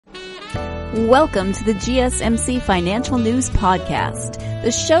Welcome to the GSMC Financial News Podcast,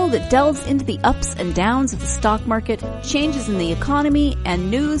 the show that delves into the ups and downs of the stock market, changes in the economy,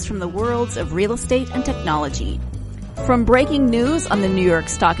 and news from the worlds of real estate and technology. From breaking news on the New York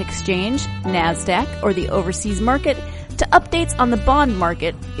Stock Exchange, NASDAQ, or the overseas market, to updates on the bond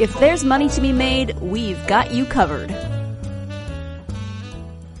market, if there's money to be made, we've got you covered.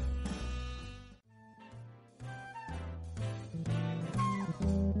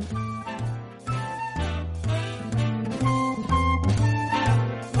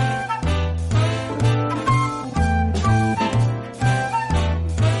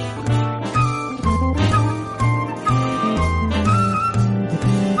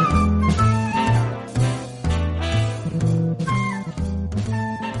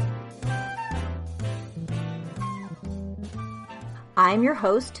 I'm your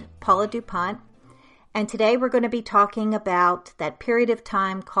host, Paula DuPont, and today we're going to be talking about that period of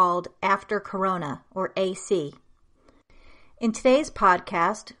time called after Corona, or AC. In today's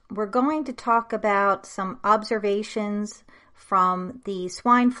podcast, we're going to talk about some observations from the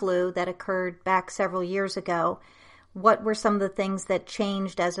swine flu that occurred back several years ago. What were some of the things that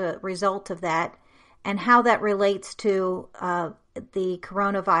changed as a result of that, and how that relates to the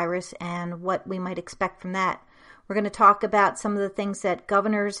coronavirus and what we might expect from that. We're going to talk about some of the things that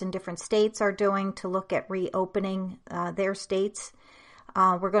governors in different states are doing to look at reopening their states.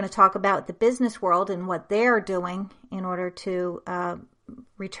 We're going to talk about the business world and what they're doing in order to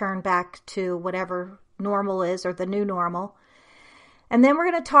return back to whatever normal is or the new normal. And then we're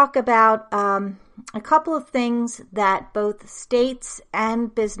going to talk about a couple of things that both states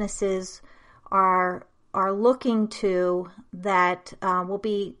and businesses are looking to that will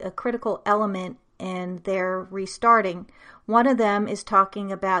be a critical element in their restarting. One of them is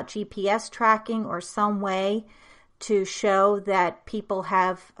talking about GPS tracking or some way to show that people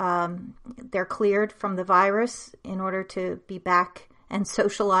have, they're cleared from the virus in order to be back and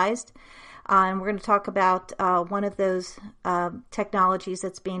socialized. And we're going to talk about one of those technologies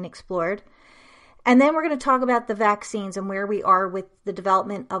that's being explored. And then we're going to talk about the vaccines and where we are with the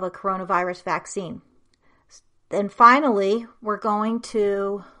development of a coronavirus vaccine. Then finally, we're going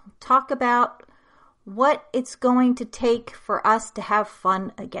to talk about what it's going to take for us to have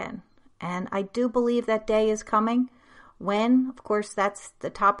fun again. And I do believe that day is coming. When, of course, that's the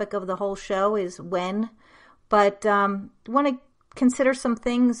topic of the whole show, is when. But I want to consider some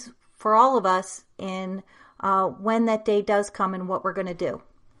things for all of us in when that day does come and what we're going to do.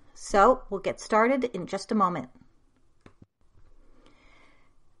 So we'll get started in just a moment.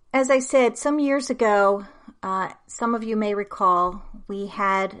 As I said, some years ago, some of you may recall, we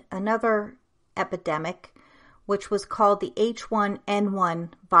had another epidemic, which was called the H1N1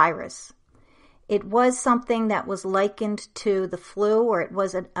 virus. It was something that was likened to the flu, or it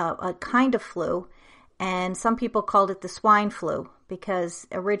was a kind of flu, and some people called it the swine flu because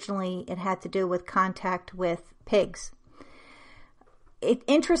originally it had to do with contact with pigs.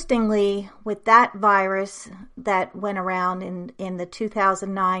 Interestingly, with that virus that went around in the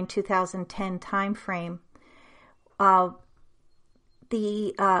 2009-2010 timeframe,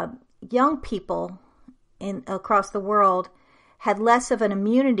 the young people across the world had less of an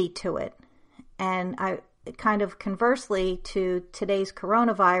immunity to it. And I kind of conversely to today's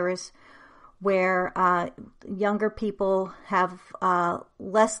coronavirus, where younger people have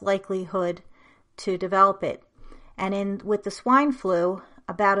less likelihood to develop it. And with the swine flu,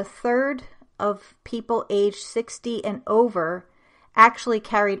 about a third of people aged 60 and over actually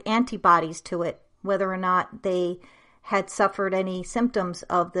carried antibodies to it, whether or not they had suffered any symptoms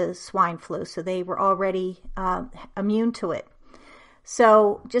of the swine flu. So they were already immune to it.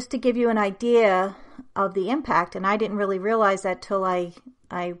 So just to give you an idea of the impact, and I didn't really realize that till I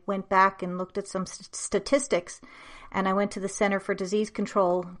went back and looked at some statistics, and I went to the Center for Disease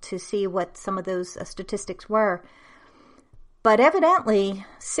Control to see what some of those statistics were. But evidently,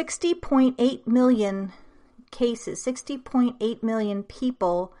 60.8 million cases, 60.8 million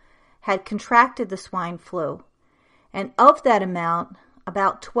people had contracted the swine flu. And of that amount,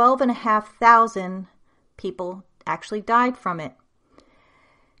 about 12,500 people actually died from it.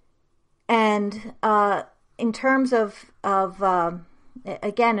 And in terms of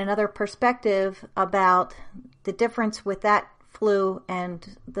again, another perspective about the difference with that flu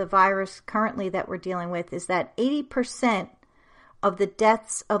and the virus currently that we're dealing with is that 80% of the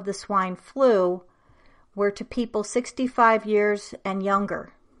deaths of the swine flu were to people 65 years and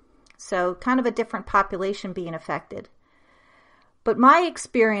younger. So kind of a different population being affected. But my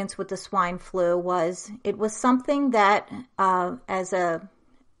experience with the swine flu was, it was something that as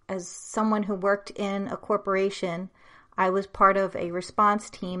someone who worked in a corporation, I was part of a response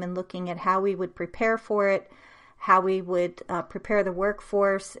team and looking at how we would prepare for it, how we would prepare the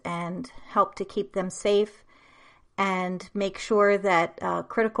workforce and help to keep them safe and make sure that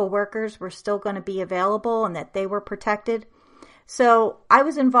critical workers were still going to be available and that they were protected. So I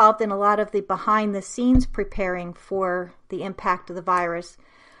was involved in a lot of the behind the scenes preparing for the impact of the virus.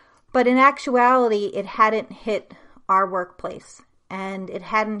 But in actuality, it hadn't hit our workplace and it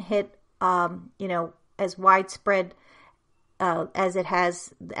hadn't hit, as widespread as it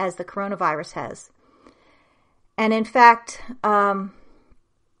has, as the coronavirus has. And in fact, when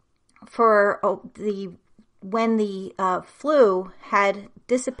the flu had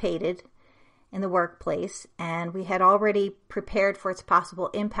dissipated in the workplace and we had already prepared for its possible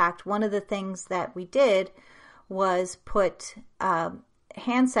impact, one of the things that we did was put hand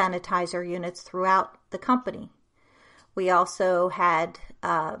sanitizer units throughout the company. We also had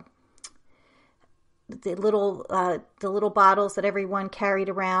the little bottles that everyone carried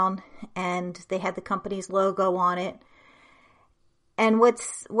around, and they had the company's logo on it. And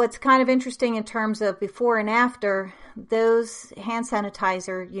what's kind of interesting in terms of before and after, those hand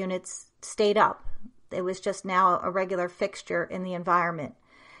sanitizer units stayed up. It was just now a regular fixture in the environment,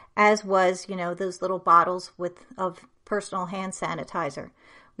 as was, those little bottles of personal hand sanitizer.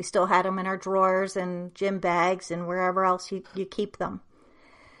 We still had them in our drawers and gym bags and wherever else you keep them.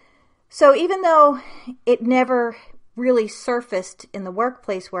 So even though it never really surfaced in the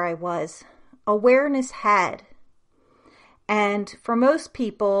workplace where I was, awareness had. And for most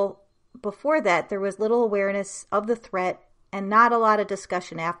people, before that, there was little awareness of the threat and not a lot of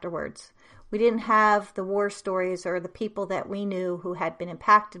discussion afterwards. We didn't have the war stories or the people that we knew who had been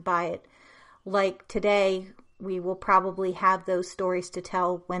impacted by it. Like today, we will probably have those stories to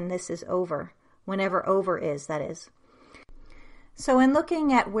tell when this is over, whenever over is, that is. So in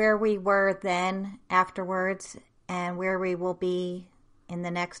looking at where we were then afterwards and where we will be in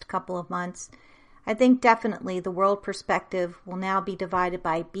the next couple of months, I think definitely the world perspective will now be divided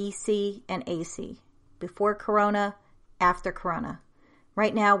by BC and AC. Before Corona, after Corona.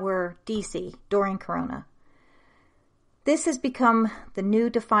 Right now we're DC, during Corona. This has become the new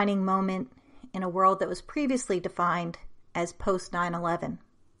defining moment in a world that was previously defined as post 9/11.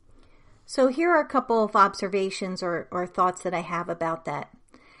 So here are a couple of observations or thoughts that I have about that.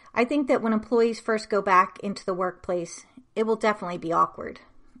 I think that when employees first go back into the workplace, it will definitely be awkward.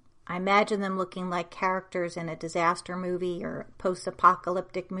 I imagine them looking like characters in a disaster movie or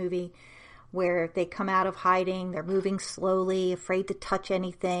post-apocalyptic movie where they come out of hiding, they're moving slowly, afraid to touch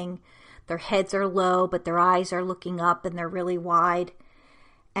anything. Their heads are low, but their eyes are looking up and they're really wide.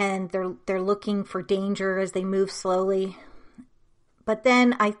 And they're looking for danger as they move slowly. But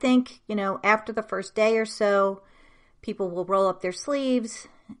then I think, after the first day or so, people will roll up their sleeves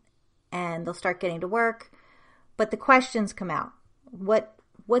and they'll start getting to work. But the questions come out.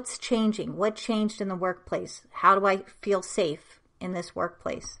 What's changing? What changed in the workplace? How do I feel safe in this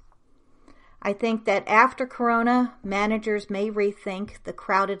workplace? I think that after Corona, managers may rethink the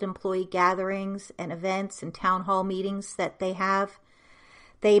crowded employee gatherings and events and town hall meetings that they have.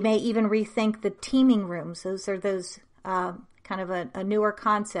 They may even rethink the teaming rooms. Those are kind of a newer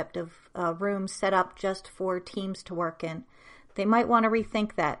concept of rooms set up just for teams to work in. They might want to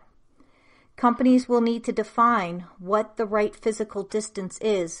rethink that. Companies will need to define what the right physical distance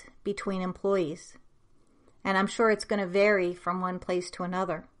is between employees. And I'm sure it's going to vary from one place to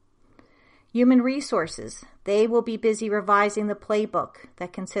another. Human resources, they will be busy revising the playbook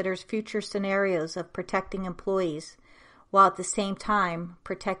that considers future scenarios of protecting employees while at the same time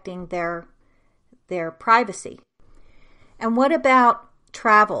protecting their privacy. And what about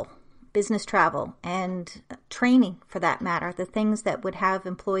travel, business travel, and training for that matter, the things that would have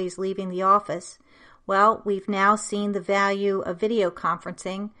employees leaving the office? Well, we've now seen the value of video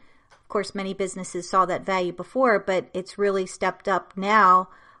conferencing. Of course, many businesses saw that value before, but it's really stepped up now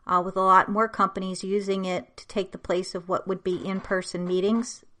with a lot more companies using it to take the place of what would be in-person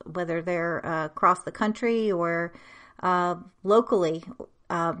meetings, whether they're across the country or locally.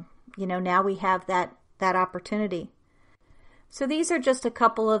 Now we have that opportunity. So these are just a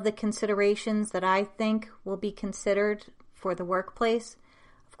couple of the considerations that I think will be considered for the workplace.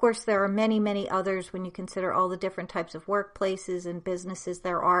 Of course, there are many, many others when you consider all the different types of workplaces and businesses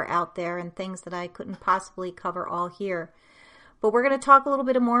there are out there and things that I couldn't possibly cover all here. But we're going to talk a little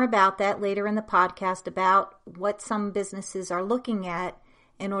bit more about that later in the podcast, about what some businesses are looking at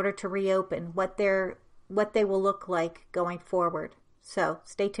in order to reopen, what they will look like going forward. So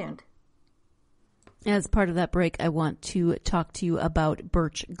stay tuned. As part of that break, I want to talk to you about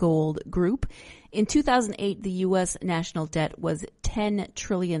Birch Gold Group. In 2008, the U.S. national debt was $10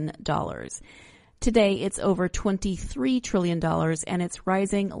 trillion. Today, it's over $23 trillion, and it's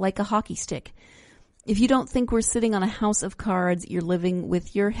rising like a hockey stick. If you don't think we're sitting on a house of cards, you're living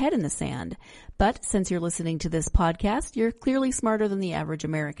with your head in the sand. But since you're listening to this podcast, you're clearly smarter than the average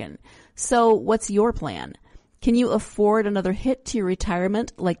American. So what's your plan? Can you afford another hit to your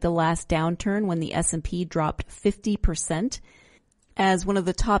retirement like the last downturn when the S&P dropped 50%? As one of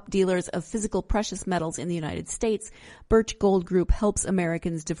the top dealers of physical precious metals in the United States, Birch Gold Group helps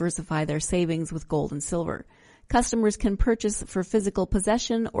Americans diversify their savings with gold and silver. Customers can purchase for physical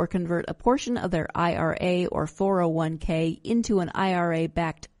possession or convert a portion of their IRA or 401k into an IRA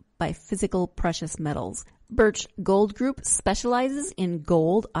backed by physical precious metals. Birch Gold Group specializes in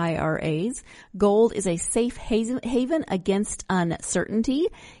gold IRAs. Gold is a safe haven against uncertainty.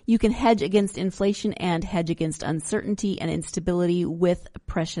 You can hedge against inflation and hedge against uncertainty and instability with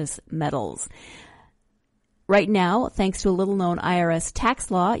precious metals. Right now, thanks to a little-known IRS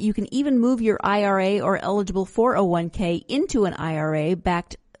tax law, you can even move your IRA or eligible 401k into an IRA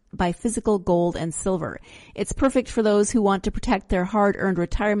backed by physical gold and silver. It's perfect for those who want to protect their hard-earned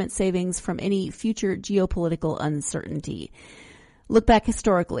retirement savings from any future geopolitical uncertainty. Look back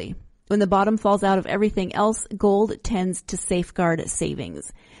historically. When the bottom falls out of everything else, gold tends to safeguard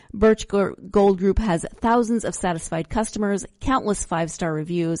savings. Birch Gold Group has thousands of satisfied customers, countless 5-star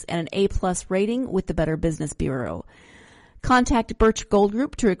reviews, and an A+ rating with the Better Business Bureau. Contact Birch Gold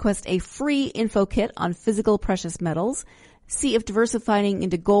Group to request a free info kit on physical precious metals. See if diversifying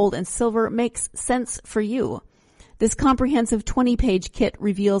into gold and silver makes sense for you. This comprehensive 20-page kit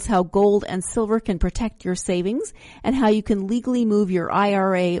reveals how gold and silver can protect your savings and how you can legally move your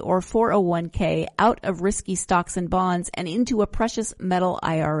IRA or 401k out of risky stocks and bonds and into a precious metal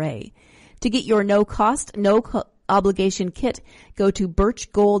IRA. To get your no-cost, no-obligation kit, go to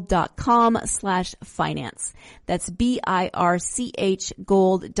birchgold.com/finance. That's BIRCH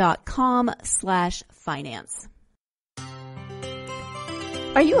gold.com/finance.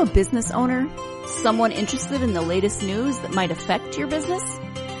 Are you a business owner? Someone interested in the latest news that might affect your business?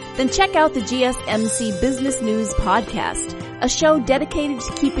 Then check out the GSMC Business News Podcast, a show dedicated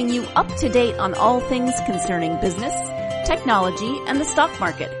to keeping you up to date on all things concerning business, technology, and the stock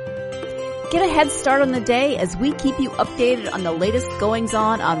market. Get a head start on the day as we keep you updated on the latest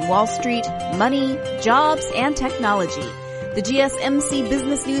goings-on Wall Street, money, jobs, and technology. The GSMC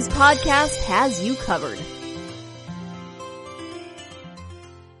Business News Podcast has you covered.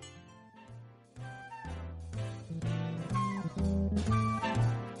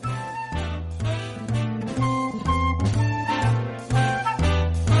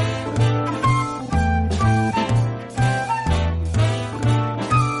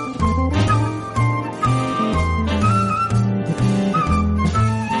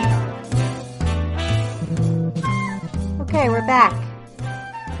 Okay, we're back.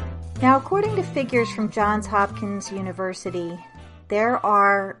 Now, according to figures from Johns Hopkins University, there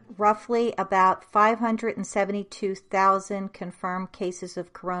are roughly about 572,000 confirmed cases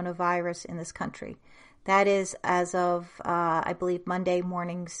of coronavirus in this country. That is as of, I believe, Monday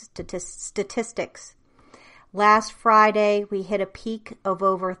morning's statistics. Last Friday, we hit a peak of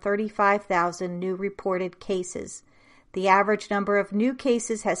over 35,000 new reported cases. The average number of new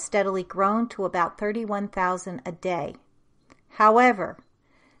cases has steadily grown to about 31,000 a day. However,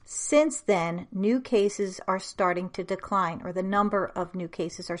 since then, new cases are starting to decline, or the number of new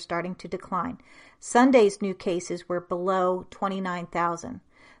cases are starting to decline. Sunday's new cases were below 29,000.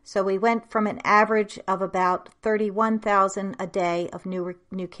 So we went from an average of about 31,000 a day of new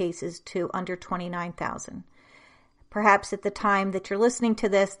cases to under 29,000. Perhaps at the time that you're listening to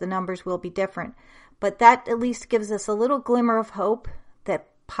this, the numbers will be different. But that at least gives us a little glimmer of hope that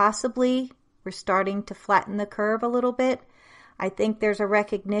possibly we're starting to flatten the curve a little bit. I think there's a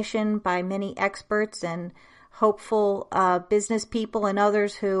recognition by many experts and hopeful business people and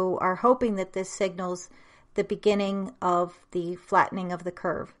others who are hoping that this signals the beginning of the flattening of the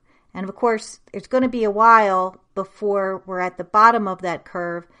curve. And of course, it's going to be a while before we're at the bottom of that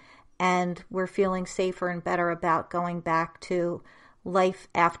curve and we're feeling safer and better about going back to life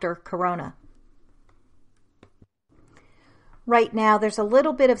after Corona. Right now, there's a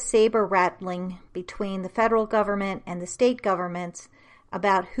little bit of saber rattling between the federal government and the state governments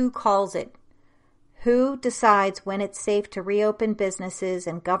about who calls it. Who decides when it's safe to reopen businesses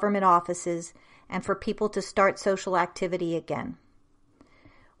and government offices and for people to start social activity again?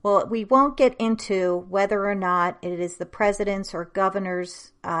 Well, we won't get into whether or not it is the presidents or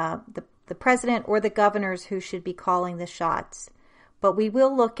governors, the president or the governors who should be calling the shots. But we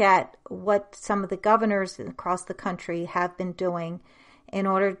will look at what some of the governors across the country have been doing in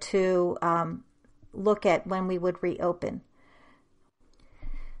order to look at when we would reopen.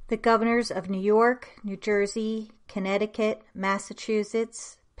 The governors of New York, New Jersey, Connecticut,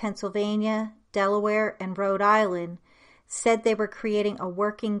 Massachusetts, Pennsylvania, Delaware, and Rhode Island said they were creating a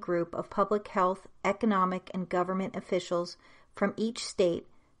working group of public health, economic, and government officials from each state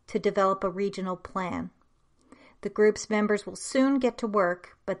to develop a regional plan. The group's members will soon get to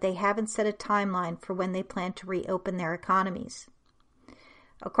work, but they haven't set a timeline for when they plan to reopen their economies.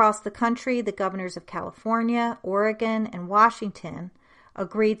 Across the country, the governors of California, Oregon, and Washington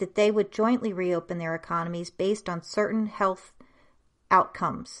agreed that they would jointly reopen their economies based on certain health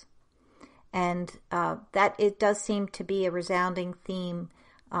outcomes. And that it does seem to be a resounding theme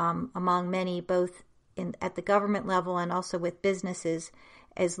among many, both at the government level and also with businesses,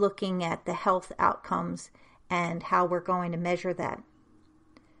 as looking at the health outcomes and how we're going to measure that.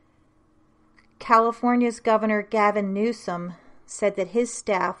 California's Governor Gavin Newsom said that his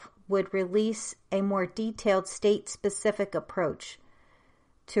staff would release a more detailed state-specific approach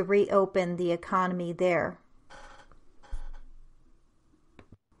to reopen the economy there.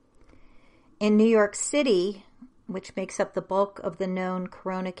 In New York City, which makes up the bulk of the known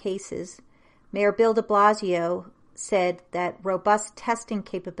corona cases, Mayor Bill de Blasio said that robust testing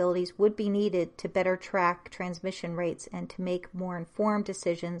capabilities would be needed to better track transmission rates and to make more informed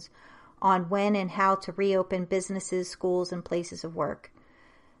decisions on when and how to reopen businesses, schools, and places of work.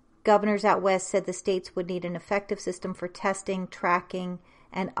 Governors out west said the states would need an effective system for testing, tracking,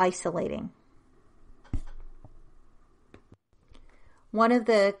 and isolating. One of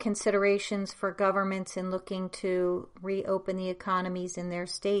the considerations for governments in looking to reopen the economies in their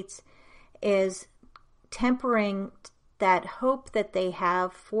states is tempering that hope that they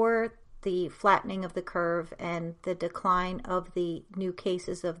have for the flattening of the curve and the decline of the new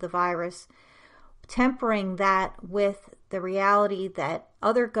cases of the virus, tempering that with the reality that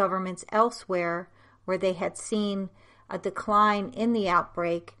other governments elsewhere, where they had seen a decline in the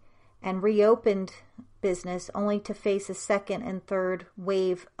outbreak and reopened business only to face a second and third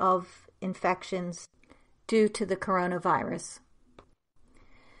wave of infections due to the coronavirus.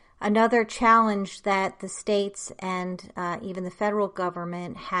 Another challenge that the states and even the federal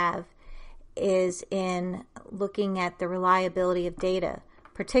government have is in looking at the reliability of data,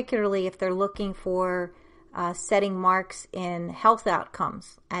 particularly if they're looking for setting marks in health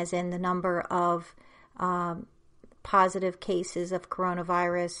outcomes, as in the number of positive cases of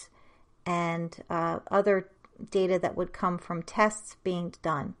coronavirus and other data that would come from tests being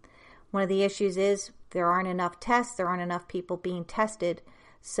done. One of the issues is there aren't enough tests, there aren't enough people being tested,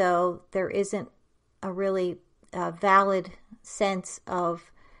 so there isn't a really valid sense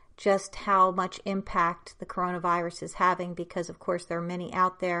of just how much impact the coronavirus is having, because of course there are many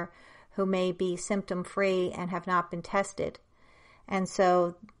out there who may be symptom-free and have not been tested. And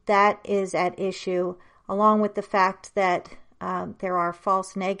so that is at issue, along with the fact that there are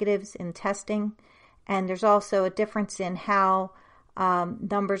false negatives in testing, and there's also a difference in how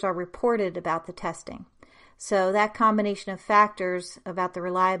numbers are reported about the testing. So that combination of factors about the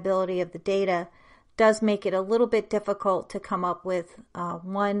reliability of the data does make it a little bit difficult to come up with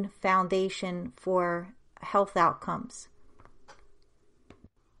one foundation for health outcomes.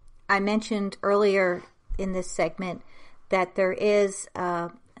 I mentioned earlier in this segment that there is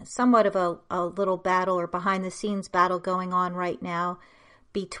somewhat of a little battle or behind-the-scenes battle going on right now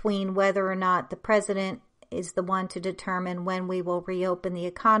between whether or not the president is the one to determine when we will reopen the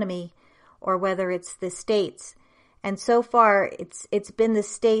economy or whether it's the states. And so far, it's been the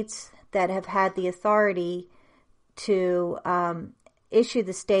states that have had the authority to issue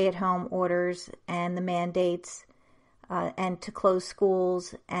the stay-at-home orders and the mandates and to close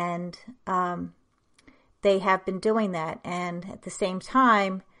schools, and they have been doing that. And at the same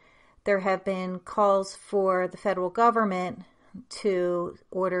time, there have been calls for the federal government to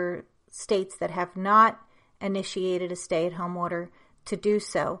order states that have not initiated a stay-at-home order to do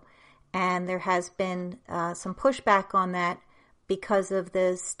so. And there has been some pushback on that because of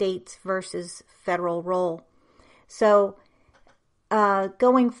the states versus federal role. So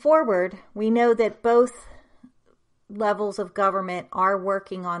going forward, we know that both levels of government are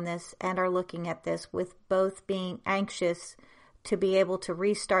working on this and are looking at this, with both being anxious to be able to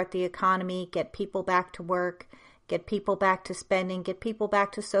restart the economy, get people back to work, get people back to spending, get people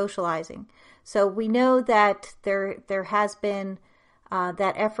back to socializing. So we know that there has been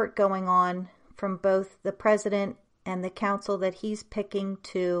that effort going on from both the president and the council that he's picking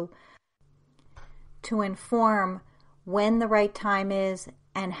to inform when the right time is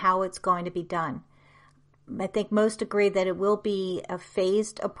and how it's going to be done. I think most agree that it will be a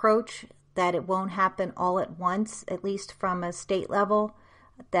phased approach, that it won't happen all at once, at least from a state level,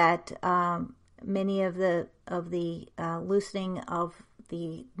 that many of the loosening of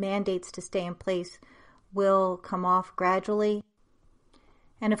the mandates to stay in place will come off gradually.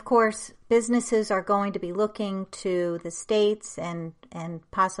 And of course, businesses are going to be looking to the states and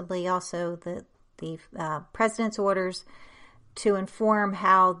possibly also the president's orders to inform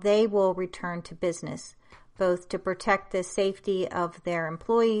how they will return to business, both to protect the safety of their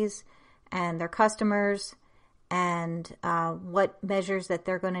employees and their customers, and what measures that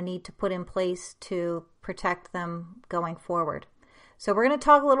they're going to need to put in place to protect them going forward. So we're going to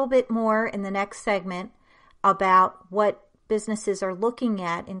talk a little bit more in the next segment about what businesses are looking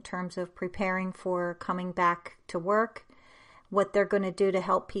at in terms of preparing for coming back to work, what they're going to do to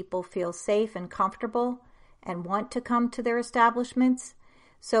help people feel safe and comfortable and want to come to their establishments.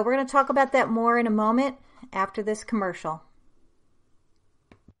 So we're going to talk about that more in a moment after this commercial.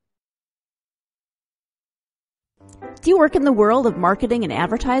 Do you work in the world of marketing and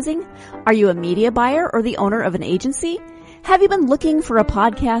advertising? Are you a media buyer or the owner of an agency? Have you been looking for a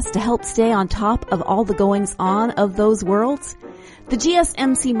podcast to help stay on top of all the goings on of those worlds? The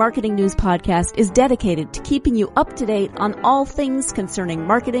GSMC Marketing News Podcast is dedicated to keeping you up to date on all things concerning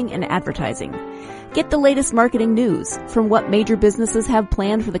marketing and advertising. Get the latest marketing news, from what major businesses have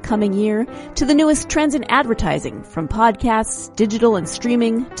planned for the coming year to the newest trends in advertising, from podcasts, digital and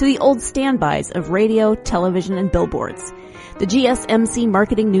streaming, to the old standbys of radio, television, and billboards. The GSMC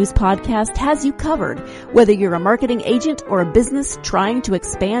Marketing News Podcast has you covered, whether you're a marketing agent or a business trying to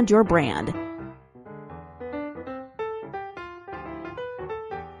expand your brand.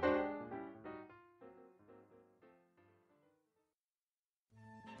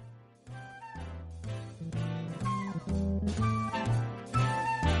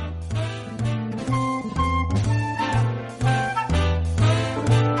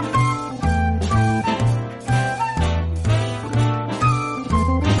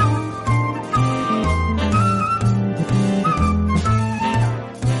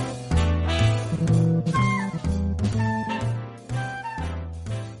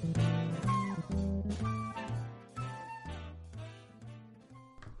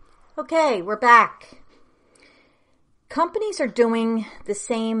 Okay, we're back. Companies are doing the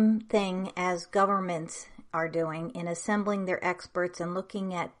same thing as governments are doing in assembling their experts and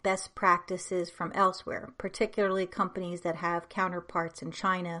looking at best practices from elsewhere, particularly companies that have counterparts in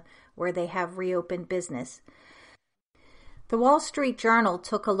China where they have reopened business. The Wall Street Journal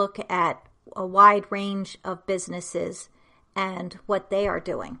took a look at a wide range of businesses and what they are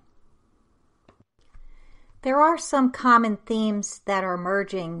doing. There are some common themes that are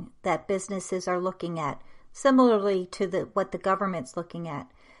emerging that businesses are looking at, similarly to what the government's looking at.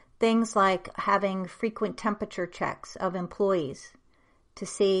 Things like having frequent temperature checks of employees to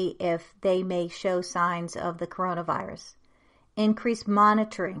see if they may show signs of the coronavirus. Increased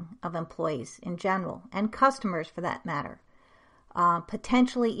monitoring of employees in general, and customers for that matter.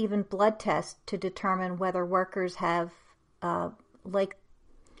 Potentially even blood tests to determine whether workers have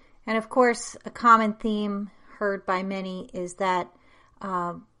And of course, a common theme heard by many is that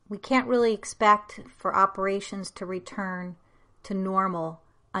we can't really expect for operations to return to normal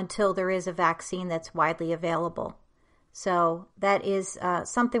until there is a vaccine that's widely available. So that is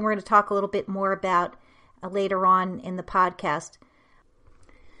something we're going to talk a little bit more about later on in the podcast.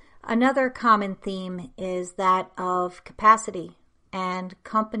 Another common theme is that of capacity and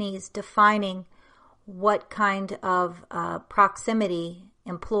companies defining what kind of proximity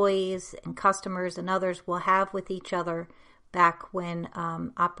employees and customers and others will have with each other back when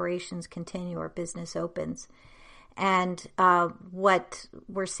operations continue or business opens. And what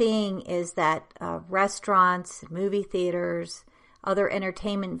we're seeing is that restaurants, movie theaters, other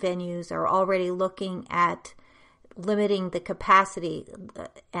entertainment venues are already looking at limiting the capacity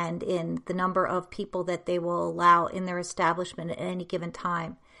and in the number of people that they will allow in their establishment at any given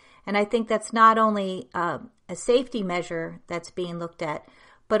time. And I think that's not only a safety measure that's being looked at,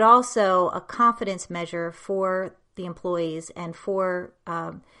 but also a confidence measure for the employees and for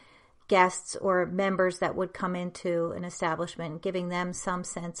guests or members that would come into an establishment, giving them some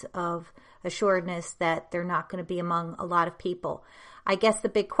sense of assuredness that they're not going to be among a lot of people. I guess the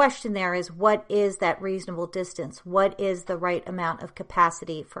big question there is, what is that reasonable distance? What is the right amount of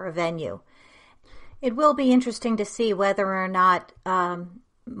capacity for a venue? It will be interesting to see whether or not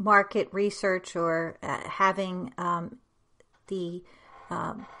market research or having the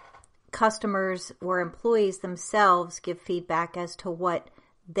customers or employees themselves give feedback as to what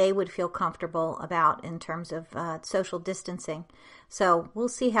they would feel comfortable about in terms of social distancing. So we'll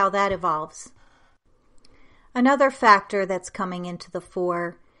see how that evolves. Another factor that's coming into the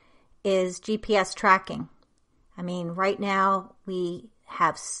fore is GPS tracking. I mean, right now we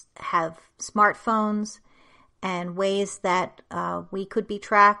have smartphones and ways that we could be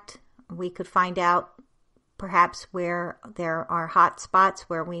tracked. We could find out perhaps where there are hot spots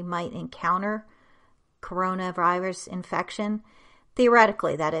where we might encounter coronavirus infection.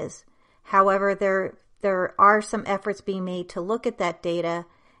 Theoretically, that is. However, there are some efforts being made to look at that data,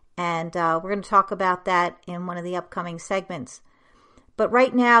 and we're going to talk about that in one of the upcoming segments. But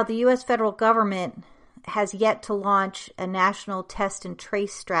right now, the U.S. federal government has yet to launch a national test and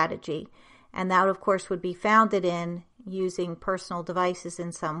trace strategy, and that, of course, would be founded in using personal devices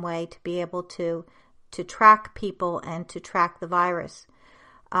in some way to be able to track people and to track the virus.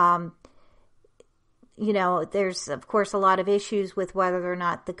 There's, of course, a lot of issues with whether or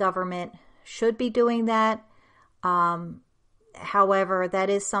not the government should be doing that. However, that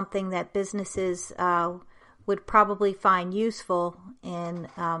is something that businesses would probably find useful in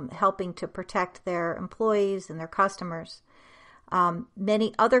helping to protect their employees and their customers.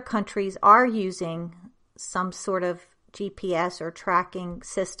 Many other countries are using some sort of GPS or tracking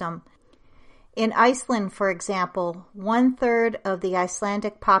system. In Iceland, for example, 1/3 of the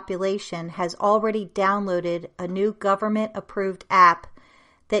Icelandic population has already downloaded a new government-approved app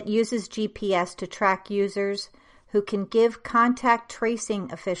that uses GPS to track users who can give contact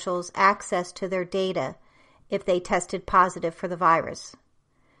tracing officials access to their data if they tested positive for the virus.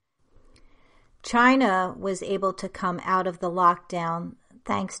 China was able to come out of the lockdown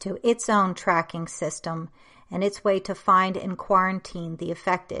thanks to its own tracking system and its way to find and quarantine the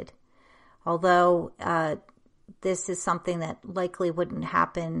affected. Although this is something that likely wouldn't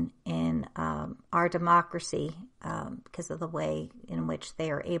happen in our democracy because of the way in which they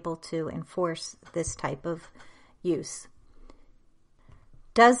are able to enforce this type of use.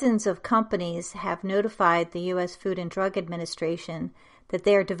 Dozens of companies have notified the U.S. Food and Drug Administration that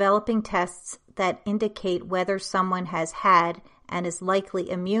they are developing tests that indicate whether someone has had and is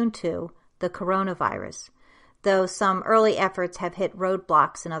likely immune to the coronavirus, though some early efforts have hit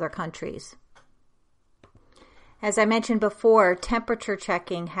roadblocks in other countries. As I mentioned before, temperature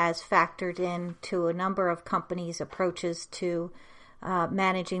checking has factored into a number of companies' approaches to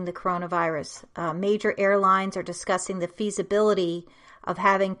managing the coronavirus. Major airlines are discussing the feasibility of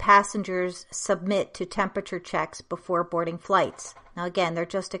having passengers submit to temperature checks before boarding flights. Now again, they're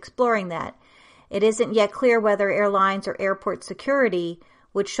just exploring that. It isn't yet clear whether airlines or airport security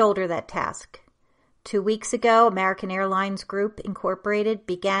would shoulder that task. 2 weeks ago, American Airlines Group Incorporated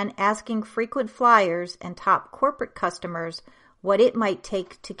began asking frequent flyers and top corporate customers what it might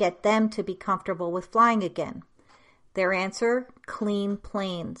take to get them to be comfortable with flying again. Their answer, clean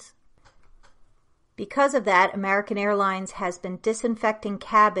planes. Because of that, American Airlines has been disinfecting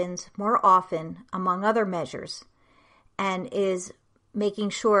cabins more often, among other measures, and is making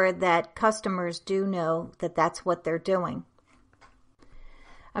sure that customers do know that that's what they're doing.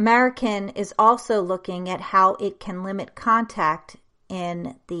 American is also looking at how it can limit contact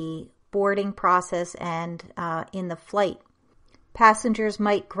in the boarding process and in the flight. Passengers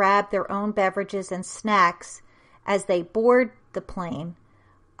might grab their own beverages and snacks as they board the plane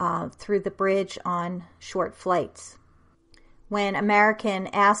through the bridge on short flights. When American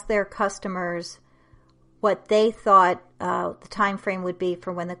asked their customers what they thought the time frame would be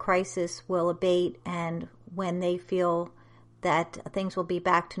for when the crisis will abate and when they feel that things will be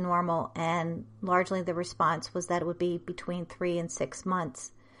back to normal, and largely the response was that it would be between 3 and 6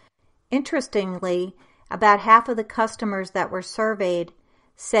 months. Interestingly, about half of the customers that were surveyed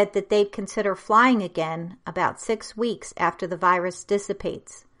said that they'd consider flying again about 6 weeks after the virus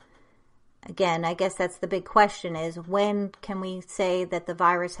dissipates. Again, I guess that's the big question, is when can we say that the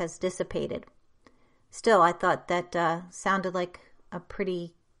virus has dissipated? Still, I thought that sounded like a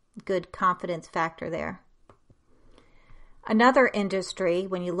pretty good confidence factor there. Another industry,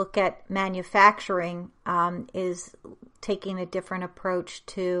 when you look at manufacturing, is taking a different approach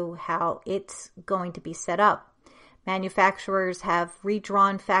to how it's going to be set up. Manufacturers have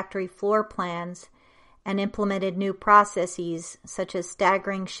redrawn factory floor plans and implemented new processes, such as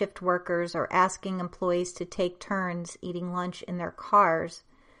staggering shift workers or asking employees to take turns eating lunch in their cars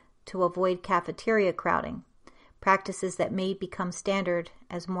to avoid cafeteria crowding, practices that may become standard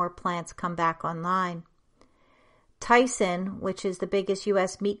as more plants come back online. Tyson, which is the biggest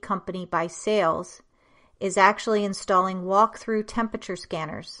U.S. meat company by sales, is actually installing walk-through temperature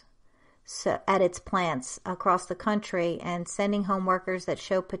scanners at its plants across the country and sending home workers that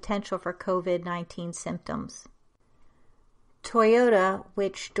show potential for COVID-19 symptoms. Toyota,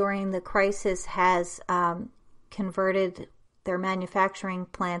 which during the crisis has converted their manufacturing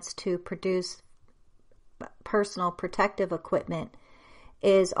plants to produce personal protective equipment,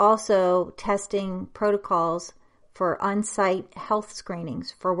 is also testing protocols for on-site health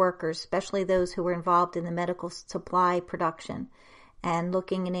screenings for workers, especially those who were involved in the medical supply production, and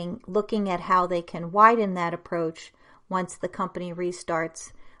looking at how they can widen that approach once the company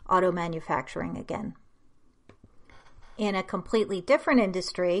restarts auto manufacturing again. In a completely different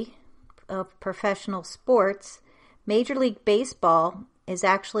industry of professional sports, Major League Baseball is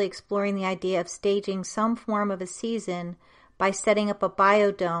actually exploring the idea of staging some form of a season by setting up a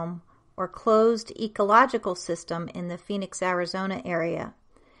biodome or closed ecological system in the Phoenix, Arizona area.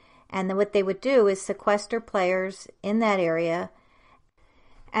 And then what they would do is sequester players in that area,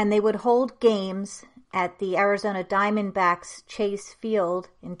 and they would hold games at the Arizona Diamondbacks Chase Field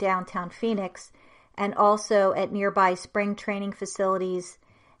in downtown Phoenix, and also at nearby spring training facilities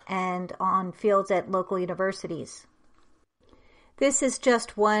and on fields at local universities. This is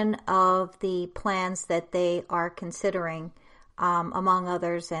just one of the plans that they are considering, among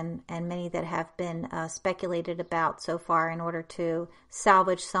others, and many that have been speculated about so far in order to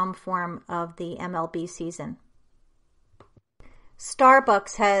salvage some form of the MLB season.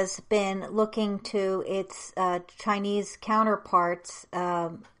 Starbucks has been looking to its Chinese counterparts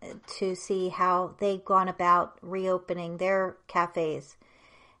to see how they've gone about reopening their cafes.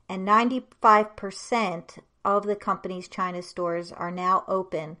 And 95% of the company's China stores are now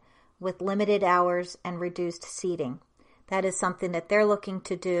open with limited hours and reduced seating. That is something that they're looking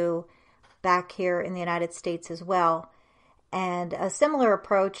to do back here in the United States as well. And a similar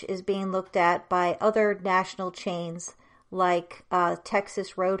approach is being looked at by other national chains like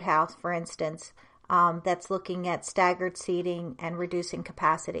Texas Roadhouse, for instance, that's looking at staggered seating and reducing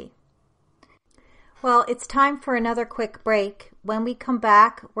capacity. Well, it's time for another quick break. When we come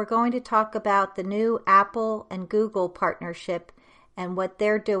back, we're going to talk about the new Apple and Google partnership and what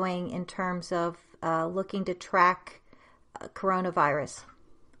they're doing in terms of looking to track coronavirus.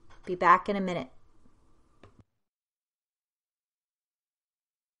 Be back in a minute.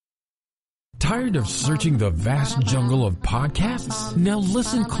 Tired of searching the vast jungle of podcasts? Now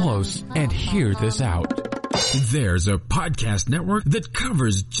listen close and hear this out. There's a podcast network that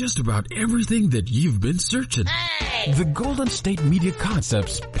covers just about everything that you've been searching. Hey! The Golden State Media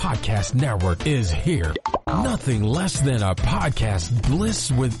Concepts Podcast Network is here. Nothing less than a podcast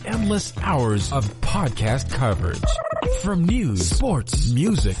bliss with endless hours of podcast coverage. From news, sports,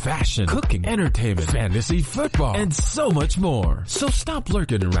 music, fashion, cooking, entertainment, fantasy, football, and so much more. So stop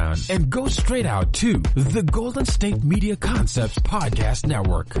lurking around and go straight out to the Golden State Media Concepts Podcast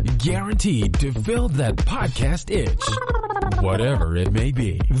Network. Guaranteed to fill that podcast itch. Whatever it may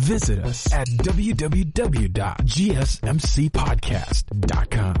be. Visit us at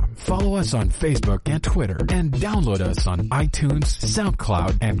www.gsmcpodcast.com. Follow us on Facebook and Twitter, and download us on iTunes,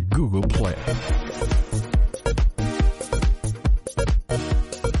 SoundCloud, and Google Play.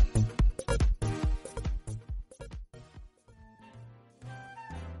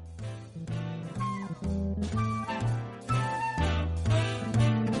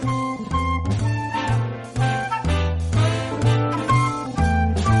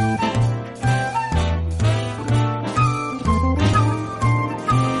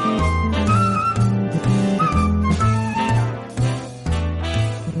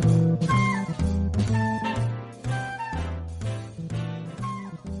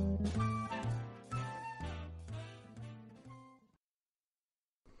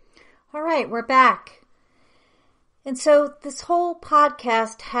 All right, we're back. And so this whole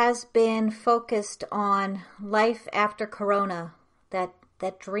podcast has been focused on life after Corona, that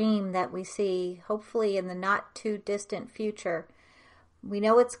dream that we see hopefully in the not too distant future. We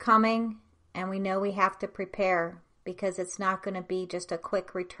know it's coming, and we know we have to prepare, because it's not going to be just a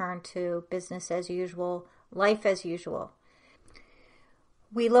quick return to business as usual, life as usual.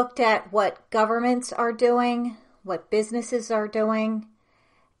 We looked at what governments are doing, what businesses are doing,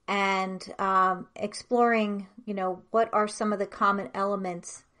 and exploring, what are some of the common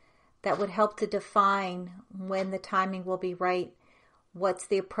elements that would help to define when the timing will be right, what's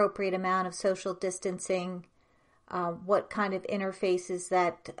the appropriate amount of social distancing, what kind of interfaces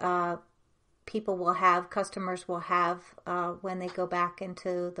that people will have, customers will have when they go back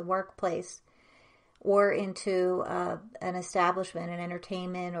into the workplace or into an establishment, an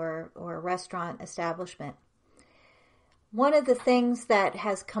entertainment or a restaurant establishment. One of the things that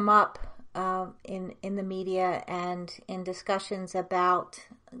has come up in the media and in discussions about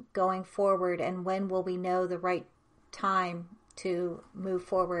going forward and when will we know the right time to move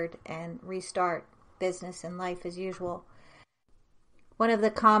forward and restart business and life as usual. One of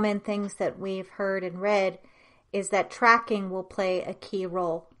the common things that we've heard and read is that tracking will play a key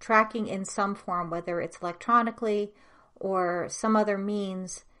role. Tracking in some form, whether it's electronically or some other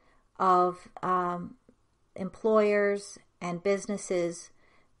means of employers and businesses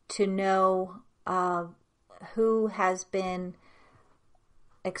to know who has been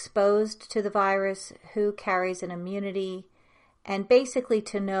exposed to the virus, who carries an immunity, and basically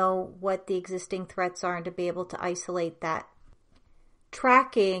to know what the existing threats are and to be able to isolate that.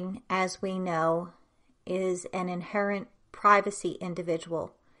 Tracking, as we know, is an inherent privacy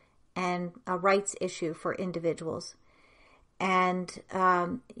individual and a rights issue for individuals. And,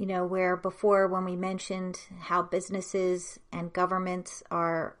 where before when we mentioned how businesses and governments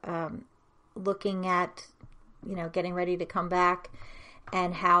are looking at, getting ready to come back,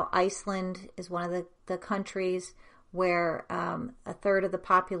 and how Iceland is one of the countries where a third of the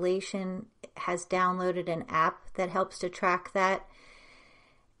population has downloaded an app that helps to track that.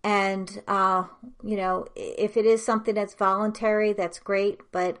 And, if it is something that's voluntary, that's great.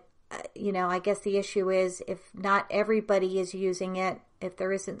 But, I guess the issue is if not everybody is using it, if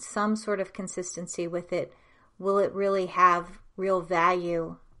there isn't some sort of consistency with it, will it really have real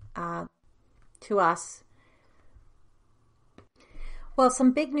value to us? Well,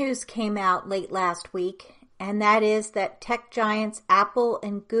 some big news came out late last week, and that is that tech giants Apple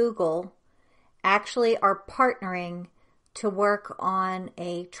and Google actually are partnering to work on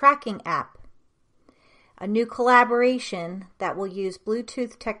a tracking app. A new collaboration that will use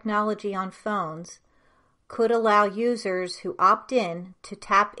Bluetooth technology on phones could allow users who opt in to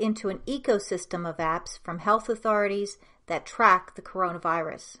tap into an ecosystem of apps from health authorities that track the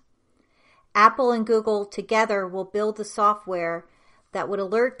coronavirus. Apple and Google together will build the software that would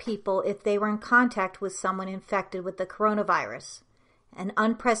alert people if they were in contact with someone infected with the coronavirus, an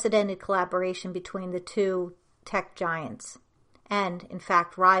unprecedented collaboration between the two tech giants, and, in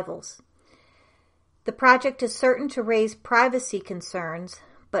fact, rivals. The project is certain to raise privacy concerns,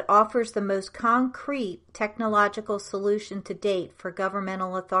 but offers the most concrete technological solution to date for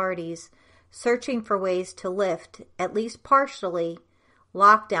governmental authorities searching for ways to lift, at least partially,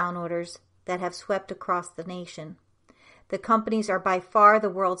 lockdown orders that have swept across the nation. The companies are by far the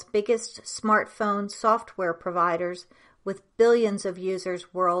world's biggest smartphone software providers with billions of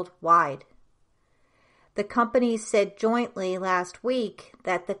users worldwide. The companies said jointly last week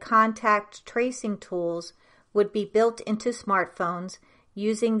that the contact tracing tools would be built into smartphones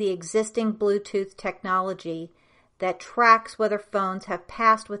using the existing Bluetooth technology that tracks whether phones have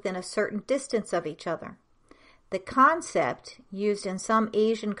passed within a certain distance of each other. The concept, used in some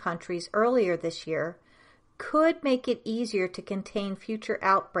Asian countries earlier this year, could make it easier to contain future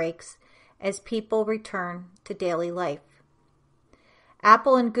outbreaks as people return to daily life.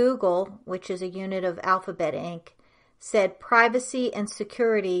 Apple and Google, which is a unit of Alphabet Inc., said privacy and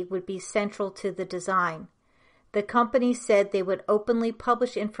security would be central to the design. The company said they would openly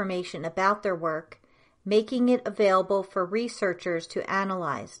publish information about their work, making it available for researchers to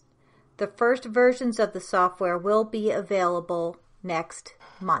analyze. The first versions of the software will be available next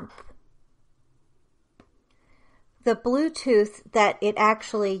month. The Bluetooth that it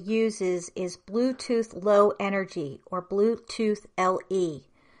actually uses is Bluetooth Low Energy, or Bluetooth LE,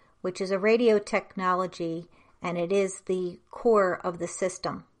 which is a radio technology, and it is the core of the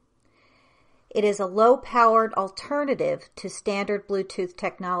system. It is a low-powered alternative to standard Bluetooth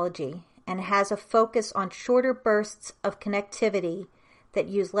technology and has a focus on shorter bursts of connectivity that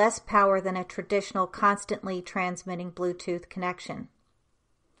use less power than a traditional constantly transmitting Bluetooth connection.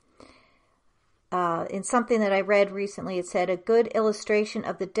 In something that I read recently, it said a good illustration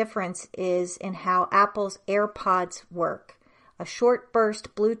of the difference is in how Apple's AirPods work. A short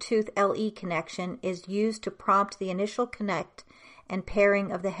burst Bluetooth LE connection is used to prompt the initial connect and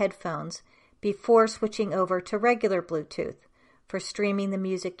pairing of the headphones before switching over to regular Bluetooth for streaming the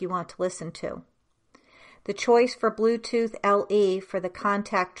music you want to listen to. The choice for Bluetooth LE for the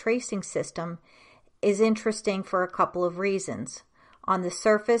contact tracing system is interesting for a couple of reasons. On the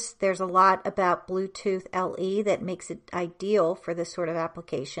surface, there's a lot about Bluetooth LE that makes it ideal for this sort of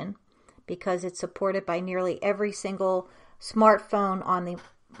application because it's supported by nearly every single smartphone on the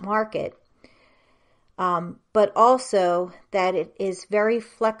market, but also that it is very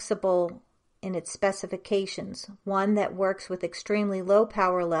flexible in its specifications, one that works with extremely low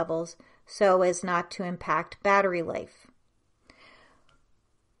power levels so as not to impact battery life.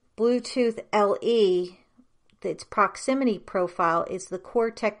 Bluetooth LE, its proximity profile, is the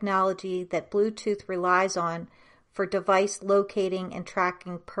core technology that Bluetooth relies on for device locating and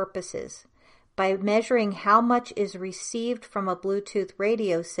tracking purposes. By measuring how much is received from a Bluetooth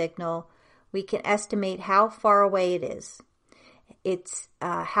radio signal, we can estimate how far away it is. It's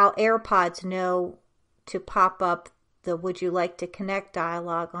how AirPods know to pop up the "Would you like to connect"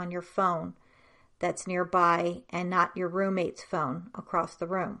 dialog on your phone that's nearby and not your roommate's phone across the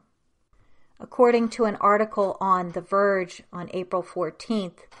room. According to an article on The Verge on April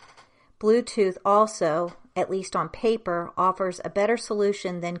 14th, Bluetooth also, at least on paper, offers a better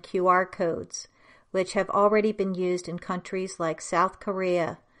solution than QR codes, which have already been used in countries like South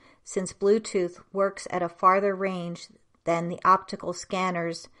Korea, since Bluetooth works at a farther range than the optical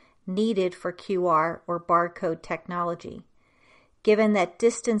scanners needed for QR or barcode technology. Given that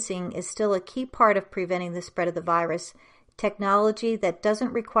distancing is still a key part of preventing the spread of the virus, technology that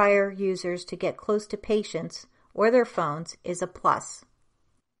doesn't require users to get close to patients or their phones is a plus.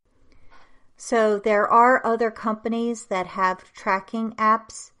 So there are other companies that have tracking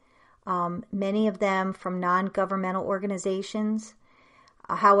apps, many of them from non-governmental organizations.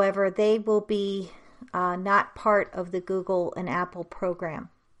 However, they will be not part of the Google and Apple program.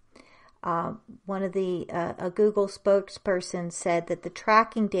 A Google spokesperson said that the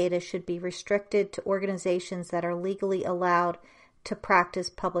tracking data should be restricted to organizations that are legally allowed to practice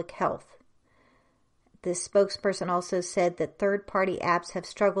public health. This spokesperson also said that third-party apps have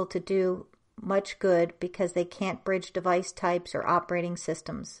struggled to do much good because they can't bridge device types or operating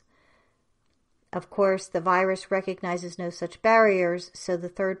systems. Of course, the virus recognizes no such barriers, so the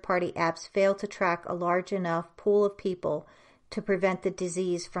third-party apps fail to track a large enough pool of people to prevent the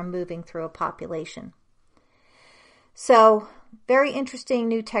disease from moving through a population. So, very interesting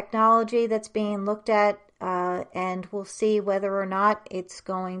new technology that's being looked at, and we'll see whether or not it's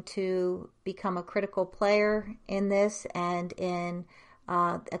going to become a critical player in this and in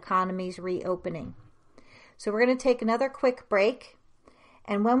economies reopening. So we're going to take another quick break,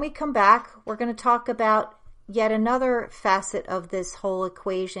 and when we come back, we're going to talk about yet another facet of this whole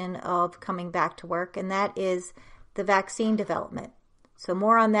equation of coming back to work, and that is the vaccine development. So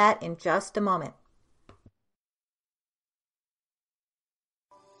more on that in just a moment.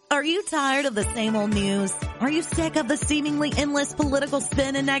 Are you tired of the same old news? Are you sick of the seemingly endless political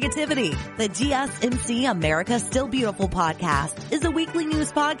spin and negativity? The GSMC America's Still Beautiful podcast is a weekly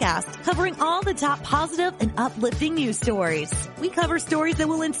news podcast covering all the top positive and uplifting news stories. We cover stories that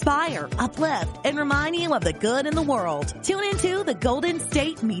will inspire, uplift, and remind you of the good in the world. Tune into the Golden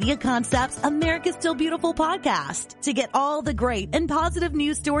State Media Concepts America's Still Beautiful podcast to get all the great and positive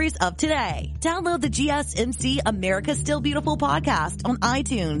news stories of today. Download the GSMC America's Still Beautiful podcast on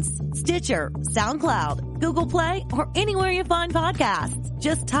iTunes, Stitcher, SoundCloud, Google Play, or anywhere you find podcasts.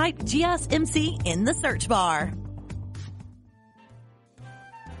 Just type GSMC in the search bar.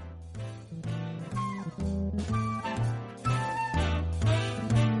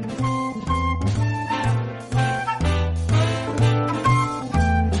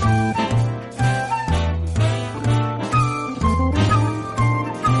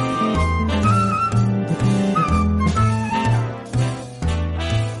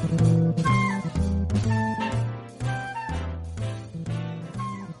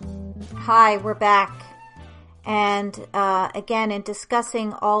 Hi, we're back. And again, in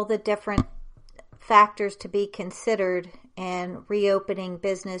discussing all the different factors to be considered in reopening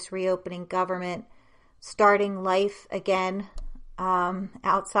business, reopening government, starting life again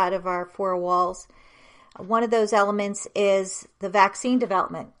outside of our four walls, one of those elements is the vaccine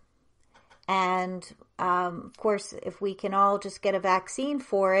development. And of course, if we can all just get a vaccine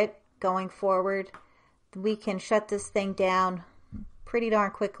for it going forward, we can shut this thing down pretty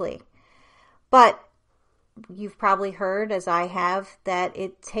darn quickly. But you've probably heard, as I have, that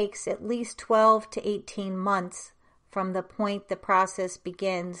it takes at least 12 to 18 months from the point the process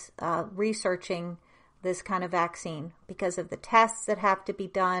begins researching this kind of vaccine because of the tests that have to be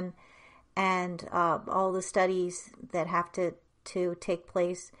done and all the studies that have to take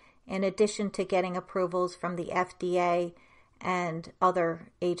place, in addition to getting approvals from the FDA and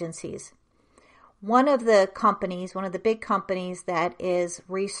other agencies. One of the big companies that is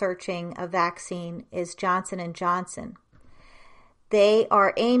researching a vaccine is Johnson & Johnson. They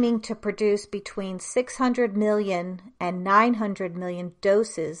are aiming to produce between 600 million and 900 million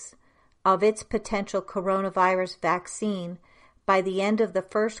doses of its potential coronavirus vaccine by the end of the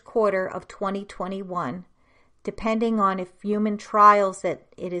first quarter of 2021, depending on if human trials that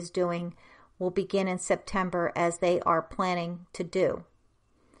it is doing will begin in September, as they are planning to do.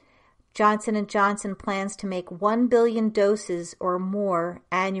 Johnson & Johnson plans to make 1 billion doses or more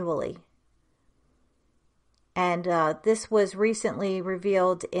annually. And this was recently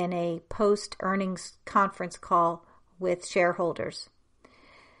revealed in a post-earnings conference call with shareholders.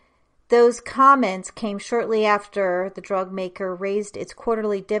 Those comments came shortly after the drug maker raised its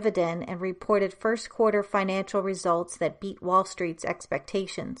quarterly dividend and reported first quarter financial results that beat Wall Street's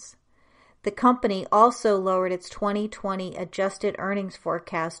expectations. The company also lowered its 2020 adjusted earnings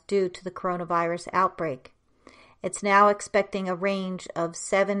forecast due to the coronavirus outbreak. It's now expecting a range of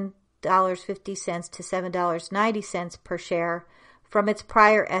 $7 $7.50 to $7.90 per share from its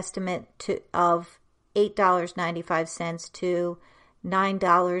prior estimate of $8.95 to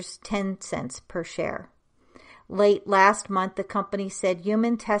 $9.10 per share. Late last month, the company said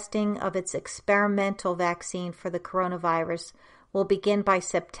human testing of its experimental vaccine for the coronavirus will begin by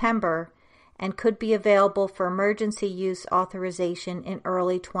September and could be available for emergency use authorization in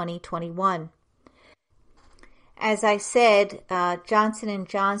early 2021. As I said, Johnson &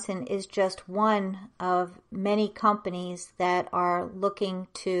 Johnson is just one of many companies that are looking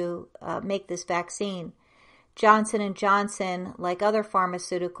to make this vaccine. Johnson & Johnson, like other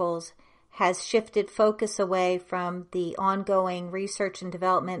pharmaceuticals, has shifted focus away from the ongoing research and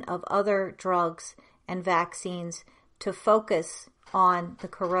development of other drugs and vaccines to focus on the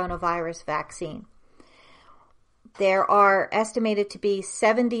coronavirus vaccine. There are estimated to be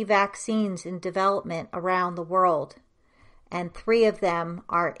 70 vaccines in development around the world, and 3 of them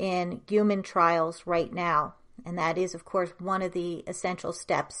are in human trials right now. And that is, of course, one of the essential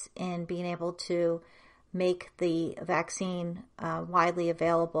steps in being able to make the vaccine widely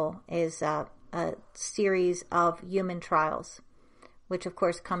available is a series of human trials, which, of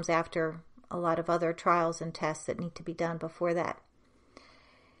course, comes after a lot of other trials and tests that need to be done before that.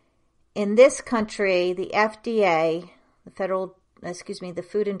 In this country, the FDA, the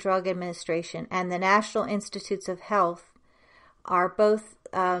Food and Drug Administration, and the National Institutes of Health are both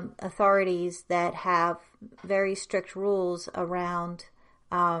authorities that have very strict rules around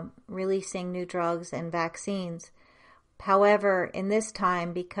releasing new drugs and vaccines. However, in this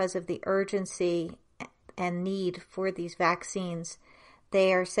time, because of the urgency and need for these vaccines,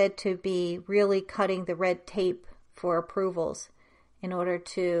 they are said to be really cutting the red tape for approvals in order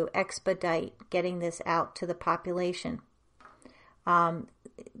to expedite getting this out to the population.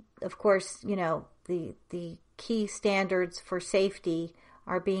 Of course, the key standards for safety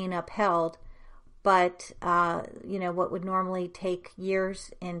are being upheld, but, what would normally take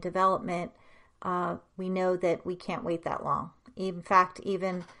years in development, we know that we can't wait that long. In fact,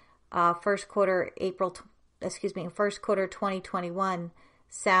 even first quarter 2021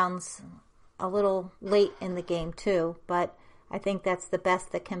 sounds a little late in the game too, but I think that's the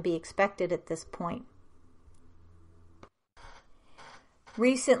best that can be expected at this point.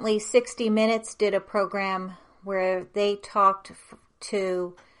 Recently, 60 Minutes did a program where they talked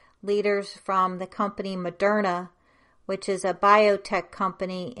to leaders from the company Moderna, which is a biotech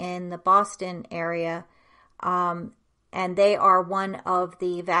company in the Boston area, and they are one of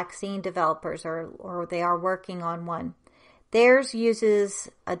the vaccine developers, or they are working on one. Theirs uses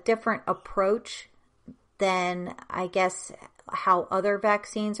a different approach than, I guess, how other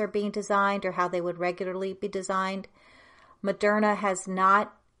vaccines are being designed or how they would regularly be designed. Moderna has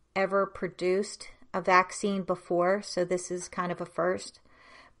not ever produced a vaccine before, so this is kind of a first.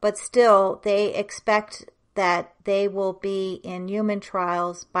 But still, they expect that they will be in human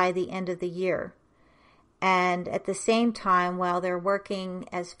trials by the end of the year. And at the same time, while they're working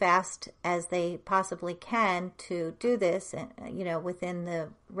as fast as they possibly can to do this, within the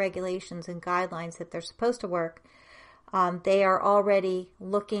regulations and guidelines that they're supposed to work, they are already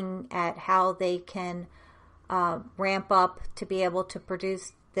looking at how they can ramp up to be able to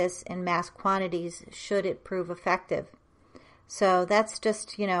produce this in mass quantities should it prove effective. So that's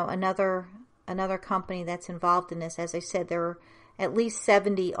just, another company that's involved in this. As I said, there are at least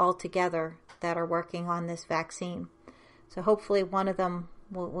 70 altogether that are working on this vaccine. So hopefully one of them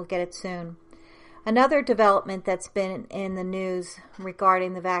will get it soon. Another development that's been in the news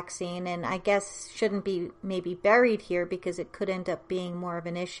regarding the vaccine, and I guess shouldn't be maybe buried here because it could end up being more of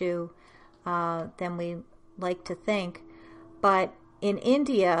an issue than we like to think, but in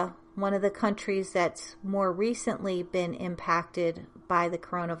India, one of the countries that's more recently been impacted by the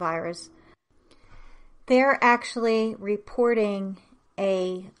coronavirus, they're actually reporting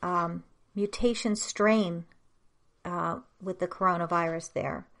a mutation strain with the coronavirus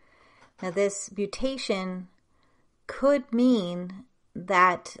there. Now, this mutation could mean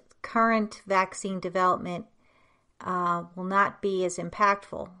that current vaccine development will not be as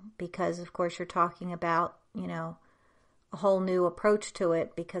impactful because, of course, you're talking about, a whole new approach to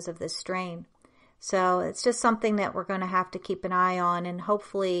it because of this strain. So it's just something that we're going to have to keep an eye on and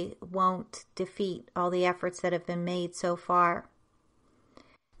hopefully won't defeat all the efforts that have been made so far.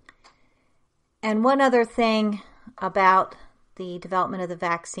 And one other thing about the development of the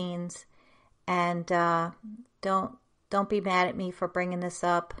vaccines, and don't be mad at me for bringing this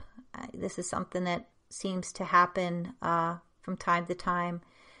up. This is something that seems to happen from time to time.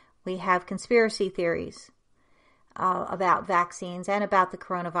 We have conspiracy theories about vaccines and about the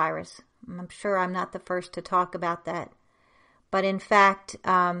coronavirus. I'm sure I'm not the first to talk about that. But in fact,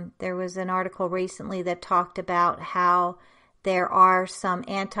 there was an article recently that talked about how there are some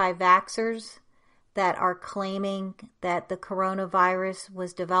anti-vaxxers that are claiming that the coronavirus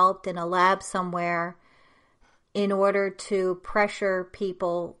was developed in a lab somewhere in order to pressure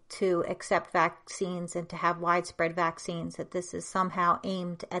people to accept vaccines and to have widespread vaccines, that this is somehow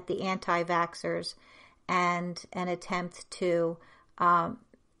aimed at the anti-vaxxers and an attempt to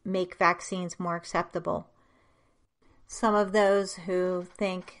make vaccines more acceptable. Some of those who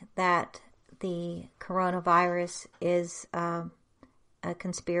think that the coronavirus is a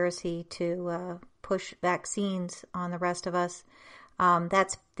conspiracy to push vaccines on the rest of us,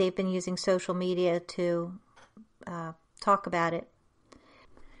 they've been using social media to talk about it.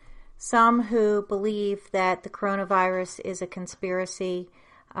 Some who believe that the coronavirus is a conspiracy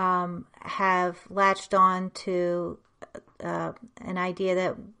have latched on to an idea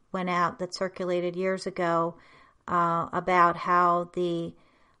that went out, that circulated years ago, about how the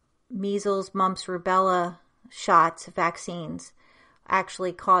measles, mumps, rubella shots, vaccines,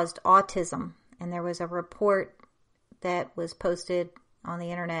 actually caused autism. And there was a report that was posted on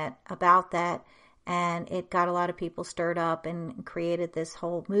the internet about that, and it got a lot of people stirred up and created this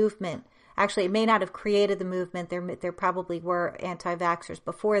whole movement. Actually, it may not have created the movement. There probably were anti-vaxxers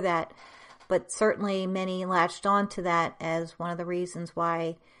before that, but certainly many latched on to that as one of the reasons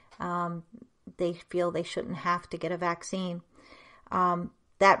why they feel they shouldn't have to get a vaccine.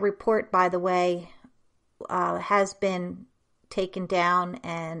 That report, by the way, has been taken down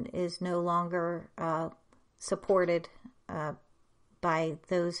and is no longer supported by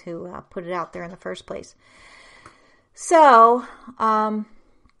those who put it out there in the first place. So,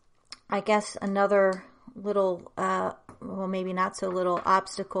 I guess another little, well, maybe not so little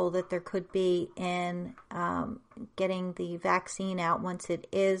obstacle that there could be in getting the vaccine out once it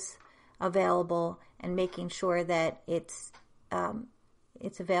is available, and making sure that it's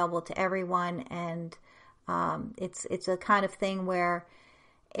available to everyone. And it's a kind of thing where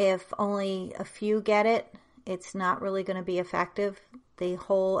if only a few get it, it's not really going to be effective. The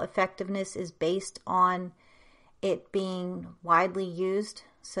whole effectiveness is based on it being widely used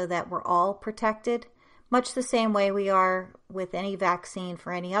so that we're all protected, much the same way we are with any vaccine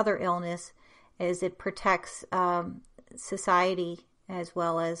for any other illness, is it protects society as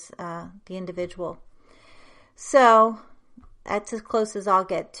well as the individual. So that's as close as I'll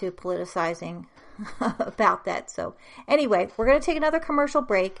get to politicizing about that. So anyway, we're going to take another commercial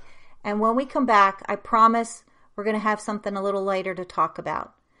break, and when we come back, I promise we're going to have something a little lighter to talk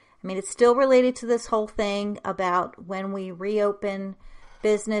about. I mean, it's still related to this whole thing about when we reopen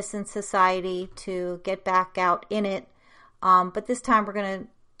business and society to get back out in it. But this time we're going to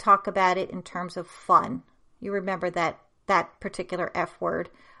talk about it in terms of fun. You remember that particular F word.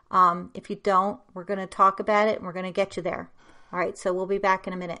 If you don't, we're going to talk about it and we're going to get you there. All right, so we'll be back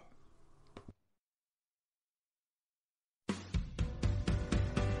in a minute.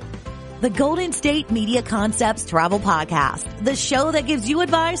 The Golden State Media Concepts Travel Podcast, the show that gives you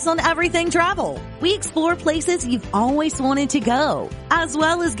advice on everything travel. We explore places you've always wanted to go, as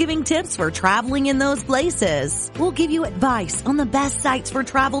well as giving tips for traveling in those places. We'll give you advice on the best sites for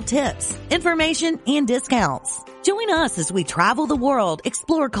travel tips, information, and discounts. Join us as we travel the world,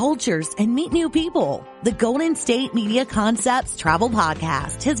 explore cultures, and meet new people. The Golden State Media Concepts Travel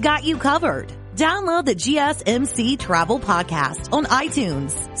Podcast has got you covered. Download the GSMC Travel Podcast on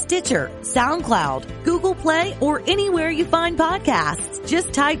iTunes, Stitcher, SoundCloud, Google Play, or anywhere you find podcasts.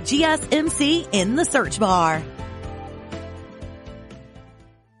 Just type GSMC in the search bar.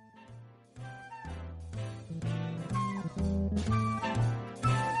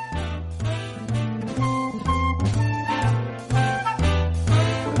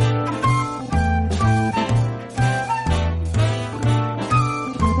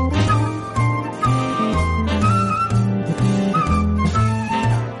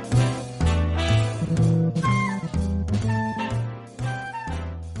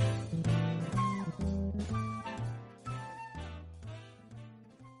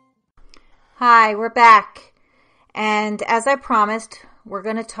 Hi, we're back. And as I promised, we're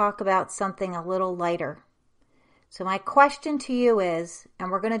going to talk about something a little lighter. So my question to you is,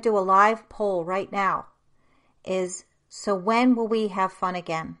 and we're going to do a live poll right now, is, so when will we have fun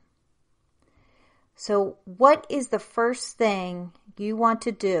again? So what is the first thing you want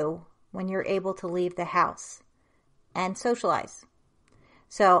to do when you're able to leave the house and socialize?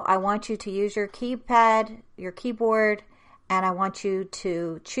 So I want you to use your keypad, your keyboard, and I want you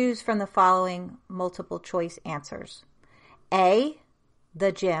to choose from the following multiple choice answers. A,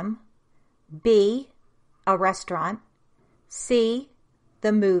 the gym. B, a restaurant. C,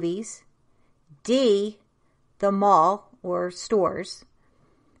 the movies. D, the mall or stores.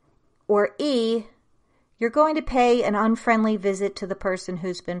 Or E, you're going to pay an unfriendly visit to the person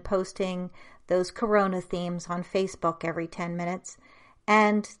who's been posting those Corona themes on Facebook every 10 minutes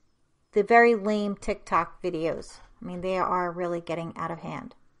and the very lame TikTok videos. I mean, they are really getting out of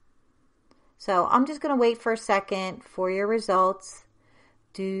hand. So I'm just going to wait for a second for your results.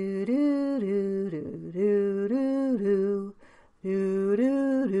 Do do do do do do do do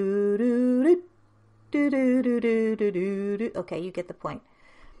do do do do do do do do. Okay, you get the point.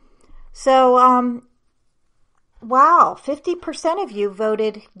 So, wow, 50% of you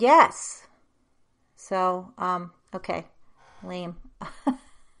voted yes. So, okay, lame.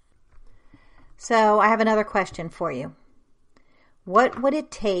 So I have another question for you. What would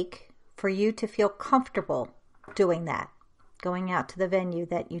it take for you to feel comfortable doing that, going out to the venue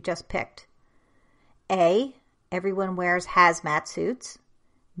that you just picked? A, everyone wears hazmat suits.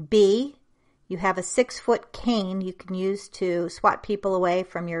 B, you have a 6-foot cane you can use to swat people away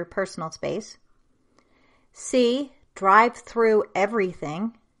from your personal space. C, drive through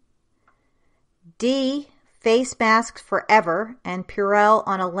everything. D, face masks forever and Purell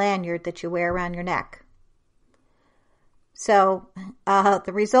on a lanyard that you wear around your neck. So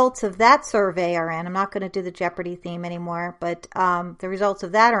the results of that survey are in. I'm not going to do the Jeopardy theme anymore, but the results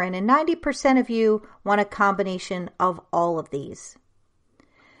of that are in. And 90% of you want a combination of all of these.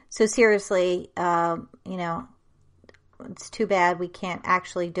 So seriously, it's too bad we can't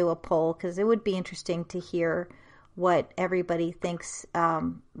actually do a poll, because it would be interesting to hear what everybody thinks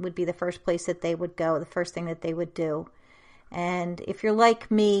would be the first place that they would go, the first thing that they would do. And if you're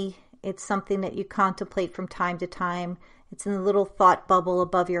like me, it's something that you contemplate from time to time. It's in the little thought bubble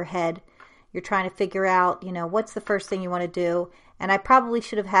above your head. You're trying to figure out, what's the first thing you want to do. And I probably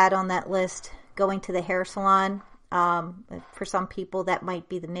should have had on that list going to the hair salon. For some people, that might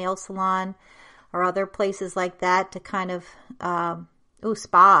be the nail salon or other places like that to kind of,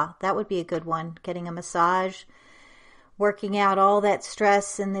 spa. That would be a good one. Getting a massage, working out all that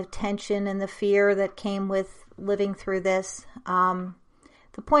stress and the tension and the fear that came with living through this.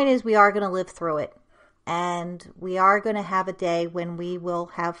 The point is, we are going to live through it, and we are going to have a day when we will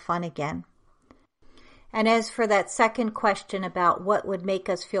have fun again. And as for that second question about what would make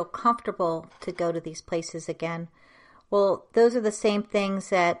us feel comfortable to go to these places again, well, those are the same things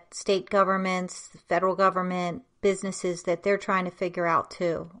that state governments, the federal government, businesses, that they're trying to figure out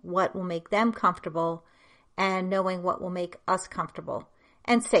too. What will make them comfortable, and knowing what will make us comfortable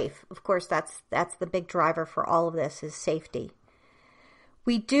and safe. Of course, that's the big driver for all of this, is safety.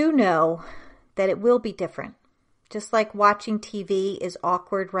 We do know that it will be different. Just like watching TV is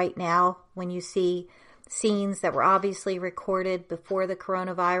awkward right now when you see scenes that were obviously recorded before the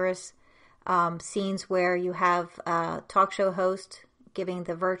coronavirus, scenes where you have a talk show host giving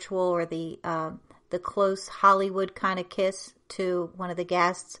the virtual or the close Hollywood kind of kiss to one of the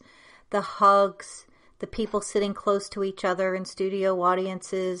guests, the hugs, the people sitting close to each other in studio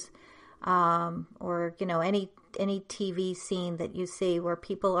audiences, or any TV scene that you see where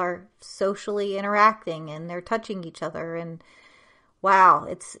people are socially interacting and they're touching each other. And wow,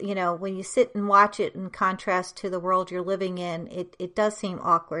 it's, when you sit and watch it in contrast to the world you're living in, it does seem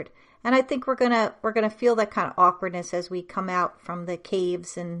awkward. And I think we're gonna feel that kind of awkwardness as we come out from the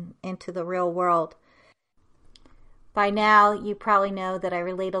caves and into the real world. By now, you probably know that I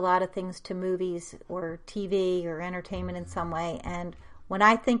relate a lot of things to movies or TV or entertainment in some way. And when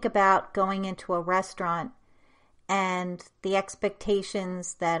I think about going into a restaurant and the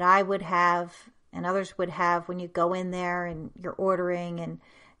expectations that I would have and others would have when you go in there and you're ordering and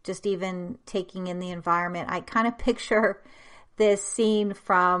just even taking in the environment, I kind of picture this scene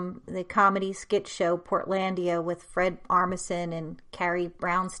from the comedy skit show Portlandia with Fred Armisen and Carrie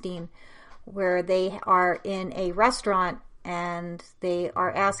Brownstein, where they are in a restaurant and they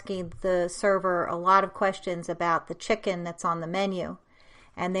are asking the server a lot of questions about the chicken that's on the menu.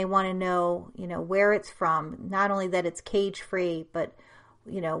 And they want to know, where it's from. Not only that it's cage-free, but,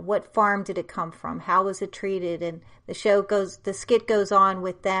 what farm did it come from? How was it treated? And the skit goes on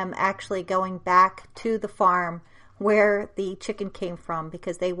with them actually going back to the farm where the chicken came from,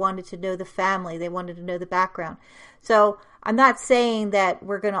 because they wanted to know the family. They wanted to know the background. So I'm not saying that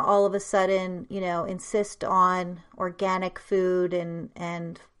we're going to all of a sudden, insist on organic food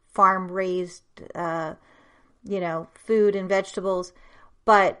and farm-raised, food and vegetables.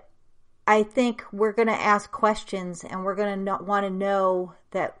 But I think we're going to ask questions, and we're going to want to know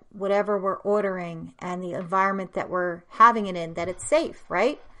that whatever we're ordering and the environment that we're having it in, that it's safe,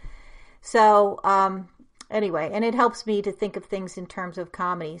 right? So, anyway, and it helps me to think of things in terms of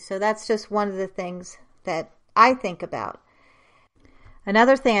comedy. So that's just one of the things that I think about.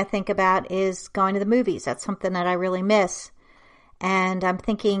 Another thing I think about is going to the movies. That's something that I really miss. And I'm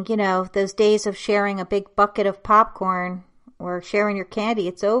thinking, those days of sharing a big bucket of popcorn or sharing your candy,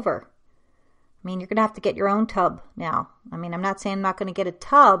 it's over. I mean, you're going to have to get your own tub now. I mean, I'm not saying I'm not going to get a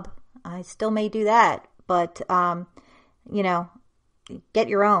tub. I still may do that. But, get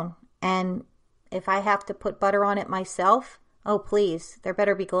your own. And if I have to put butter on it myself, oh, please, there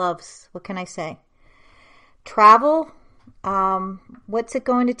better be gloves. What can I say? Travel. What's it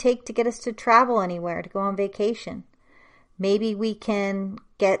going to take to get us to travel anywhere, to go on vacation? Maybe we can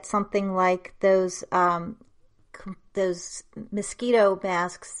get something like those mosquito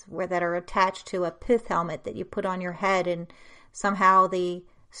masks that are attached to a pith helmet that you put on your head, and somehow the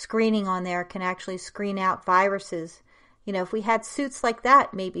screening on there can actually screen out viruses. If we had suits like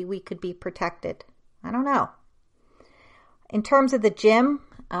that, maybe we could be protected. I don't know. In terms of the gym,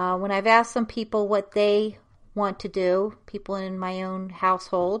 when I've asked some people what they want to do, people in my own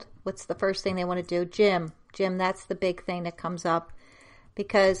household, what's the first thing they want to do? Gym, that's the big thing that comes up.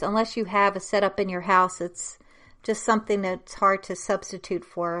 Because unless you have a setup in your house, it's just something that's hard to substitute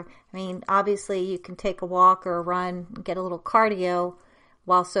for. I mean, obviously you can take a walk or a run and get a little cardio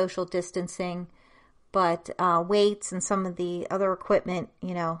while social distancing. But weights and some of the other equipment,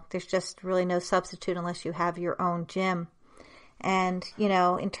 there's just really no substitute unless you have your own gym. And,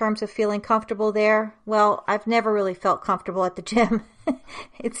 in terms of feeling comfortable there, well, I've never really felt comfortable at the gym.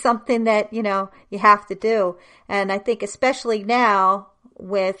 It's something that, you have to do. And I think especially now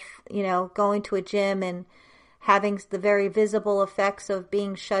with, going to a gym and having the very visible effects of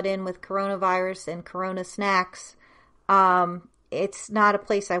being shut in with coronavirus and corona snacks, it's not a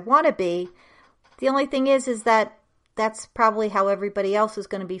place I want to be. The only thing is that that's probably how everybody else is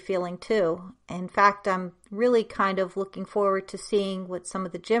going to be feeling too. In fact, I'm really kind of looking forward to seeing what some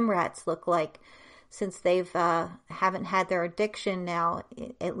of the gym rats look like, since they've haven't had their addiction now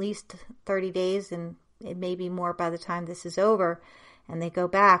at least 30 days, and it may be more by the time this is over and they go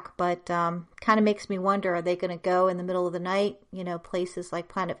back. But kind of makes me wonder, are they going to go in the middle of the night, places like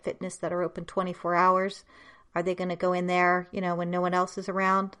Planet Fitness that are open 24 hours? Are they going to go in there, when no one else is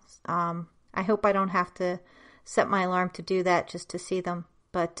around? I hope I don't have to set my alarm to do that just to see them.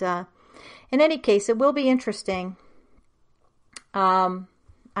 But in any case, it will be interesting. I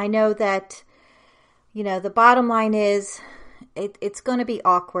know that, the bottom line is it's going to be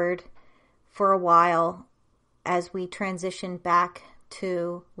awkward for a while as we transition back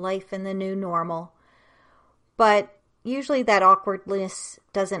to life in the new normal. But usually that awkwardness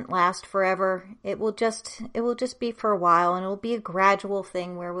doesn't last forever. It will just be for a while, and it will be a gradual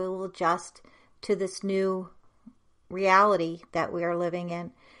thing where we will adjust to this new reality that we are living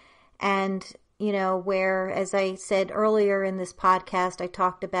in. And, where, as I said earlier in this podcast, I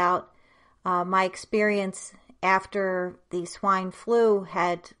talked about my experience after the swine flu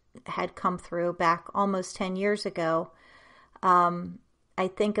had come through back almost 10 years ago. I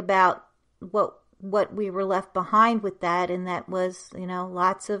think about what we were left behind with that, and that was,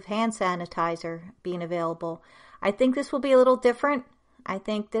 lots of hand sanitizer being available. I think this will be a little different. I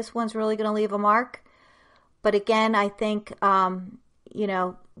think this one's really going to leave a mark. But again, I think,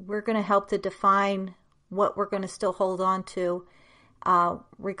 we're going to help to define what we're going to still hold on to,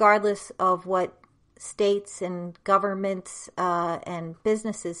 regardless of what states and governments and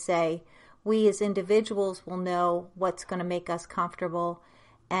businesses say. We as individuals will know what's going to make us comfortable,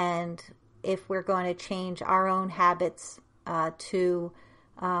 and if we're going to change our own habits to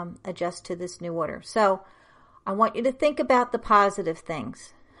adjust to this new order. So I want you to think about the positive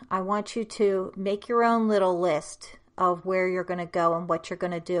things. I want you to make your own little list of where you're going to go and what you're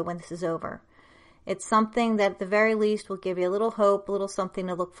going to do when this is over. It's something that at the very least will give you a little hope, a little something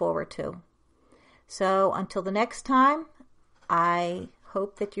to look forward to. So until the next time, I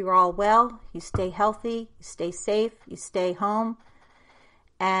hope that you're all well, you stay healthy, you stay safe, you stay home,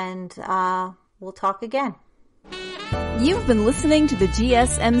 and we'll talk again. You've been listening to the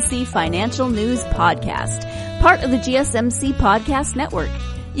GSMC Financial News Podcast, part of the GSMC Podcast Network.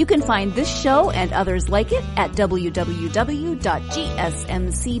 You can find this show and others like it at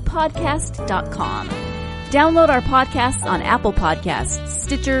www.gsmcpodcast.com. Download our podcasts on Apple Podcasts,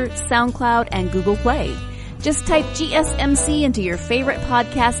 Stitcher, SoundCloud, and Google Play. Just type GSMC into your favorite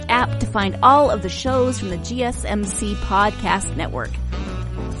podcast app to find all of the shows from the GSMC Podcast Network.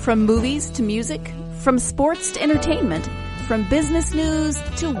 From movies to music, from sports to entertainment, from business news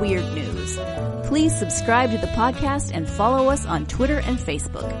to weird news. Please subscribe to the podcast and follow us on Twitter and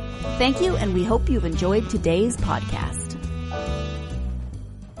Facebook. Thank you, and we hope you've enjoyed today's podcast.